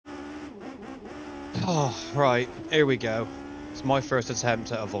Oh, right, here we go. It's my first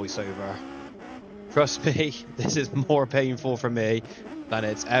attempt at a voiceover. Trust me, this is more painful for me than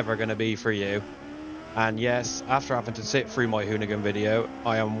it's ever going to be for you. And yes, after having to sit through my Hoonigan video,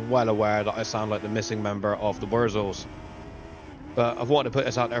 I am well aware that I sound like the missing member of the Wurzels. But I've wanted to put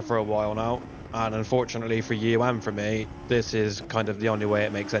this out there for a while now, and unfortunately for you and for me, this is kind of the only way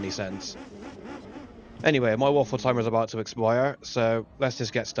it makes any sense. Anyway, my waffle timer is about to expire, so let's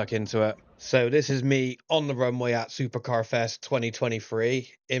just get stuck into it. So this is me on the runway at Supercar Fest 2023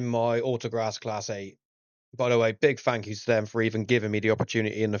 in my Autograss Class 8. By the way, big thank you to them for even giving me the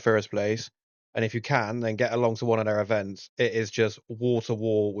opportunity in the first place. And if you can, then get along to one of their events. It is just wall to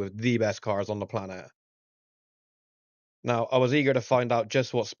wall with the best cars on the planet. Now, I was eager to find out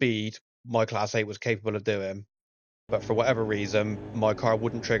just what speed my Class 8 was capable of doing, but for whatever reason, my car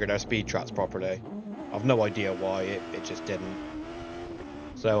wouldn't trigger their speed traps properly. I've no idea why, it just didn't.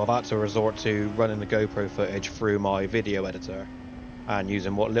 So I've had to resort to running the GoPro footage through my video editor and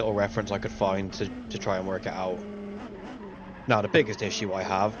using what little reference I could find to try and work it out. Now, the biggest issue I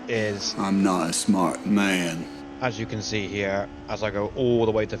have is, I'm not a smart man. as you can see here, as I go all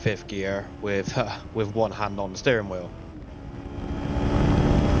the way to 5th gear with with one hand on the steering wheel.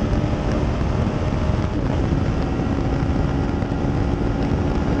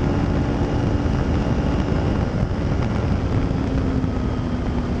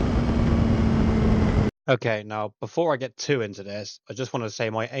 Okay, now before I get too into this, I just want to say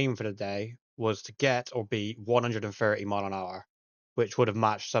my aim for the day was to get or beat 130 mile an hour, which would have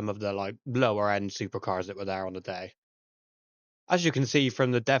matched some of the lower end supercars that were there on the day. As you can see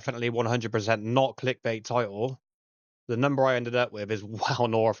from the definitely 100% not clickbait title, the number I ended up with is well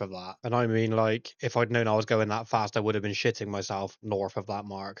north of that. And I mean, like, if I'd known I was going that fast, I would have been shitting myself north of that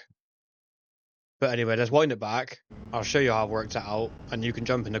mark. But anyway, let's wind it back. I'll show you how I've worked it out, and you can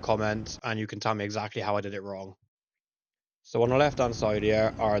jump in the comments and you can tell me exactly how I did it wrong. So on the left hand side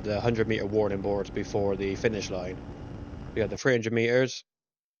here are the 100-meter warning boards before the finish line. We have the 300 meters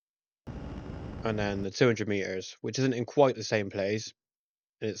and then the 200 meters, which isn't in quite the same place.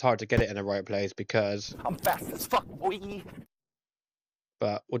 And it's hard to get it in the right place because I'm fast as fuck, boy.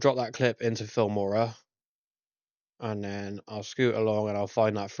 But we'll drop that clip into Filmora, and then I'll scoot along and I'll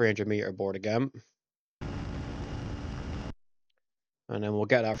find that 300-meter board again. And then we'll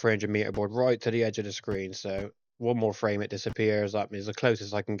get that 300-meter board right to the edge of the screen. So one more frame, it disappears. That means the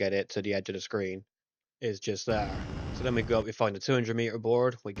closest I can get it to the edge of the screen is just there. So then we go up, we find the 200-meter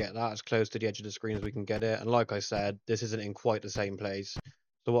board. We get that as close to the edge of the screen as we can get it. And like I said, this isn't in quite the same place.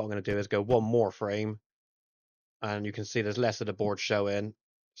 So what I'm going to do is go one more frame. And you can see there's less of the board showing.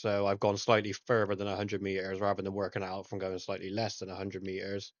 So I've gone slightly further than 100 meters rather than working out from going slightly less than 100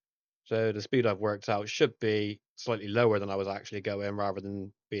 meters. So the speed I've worked out should be slightly lower than I was actually going rather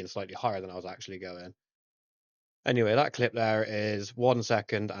than being slightly higher than I was actually going. Anyway, that clip there is 1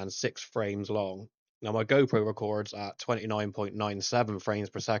 second and 6 frames long. Now my GoPro records at 29.97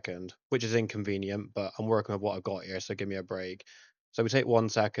 frames per second, which is inconvenient, but I'm working with what I've got here, so give me a break. So we take 1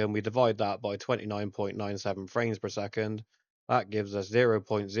 second, we divide that by 29.97 frames per second. That gives us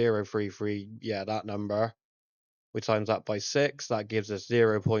 0.033, yeah, that number. We times that by 6, that gives us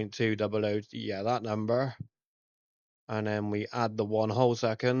 0.200, yeah, that number. And then we add the 1 whole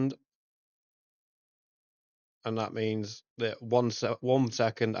second. And that means that 1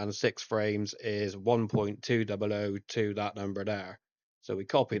 second and 6 frames is 1.200 to that number there. So we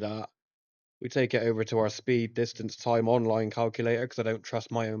copy that. We take it over to our speed, distance, time online calculator because I don't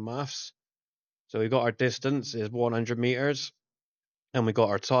trust my own maths. So we got our distance is 100 meters. And we got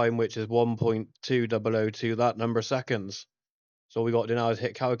our time, which is 1.200 to that number seconds. So all we got to do now is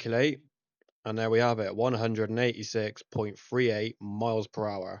hit calculate. And there we have it, 186.38 miles per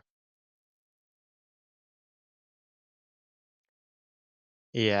hour.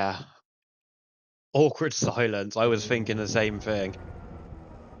 Yeah. Awkward silence. I was thinking the same thing.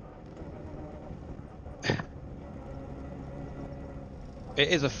 It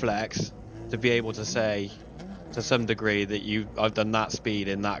is a flex to be able to say to some degree that I've done that speed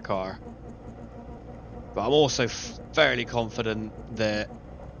in that car. But I'm also fairly confident that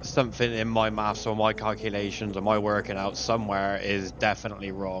something in my maths or my calculations or my working out somewhere is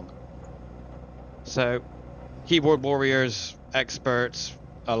definitely wrong. So, keyboard warriors, experts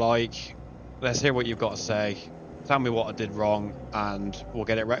alike, let's hear what you've got to say. Tell me what I did wrong and we'll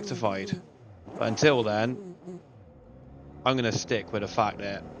get it rectified. But until then, I'm going to stick with the fact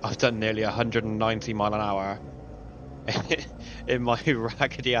that I've done nearly 190 mile an hour in my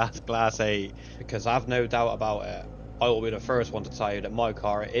raggedy ass Class 8 because I've no doubt about it. I will be the first one to tell you that my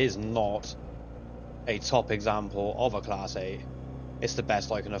car is not a top example of a Class 8. It's the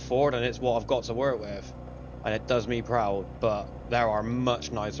best I can afford, and it's what I've got to work with. And it does me proud, but there are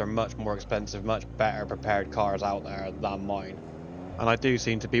much nicer, much more expensive, much better prepared cars out there than mine. And I do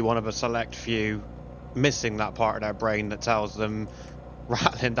seem to be one of a select few missing that part of their brain that tells them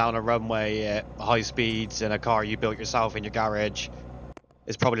rattling down a runway at high speeds in a car you built yourself in your garage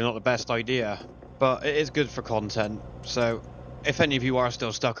is probably not the best idea, but it is good for content. So if any of you are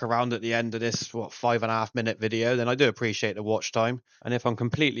still stuck around at the end of this 5.5 minute video, then I do appreciate the watch time. And if I'm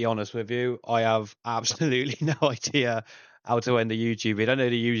completely honest with you, I have absolutely no idea how to end the YouTube video. I know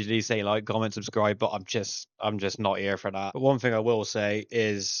they usually say like, comment, subscribe, but I'm just not here for that. But one thing I will say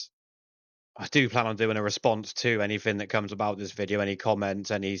is I do plan on doing a response to anything that comes about this video, any comments,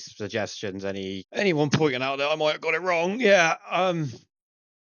 any suggestions, anyone pointing out that I might have got it wrong. Yeah,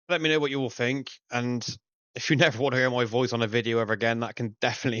 let me know what you all think, and if you never want to hear my voice on a video ever again, that can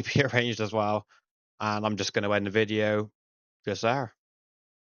definitely be arranged as well. And I'm just going to end the video just there.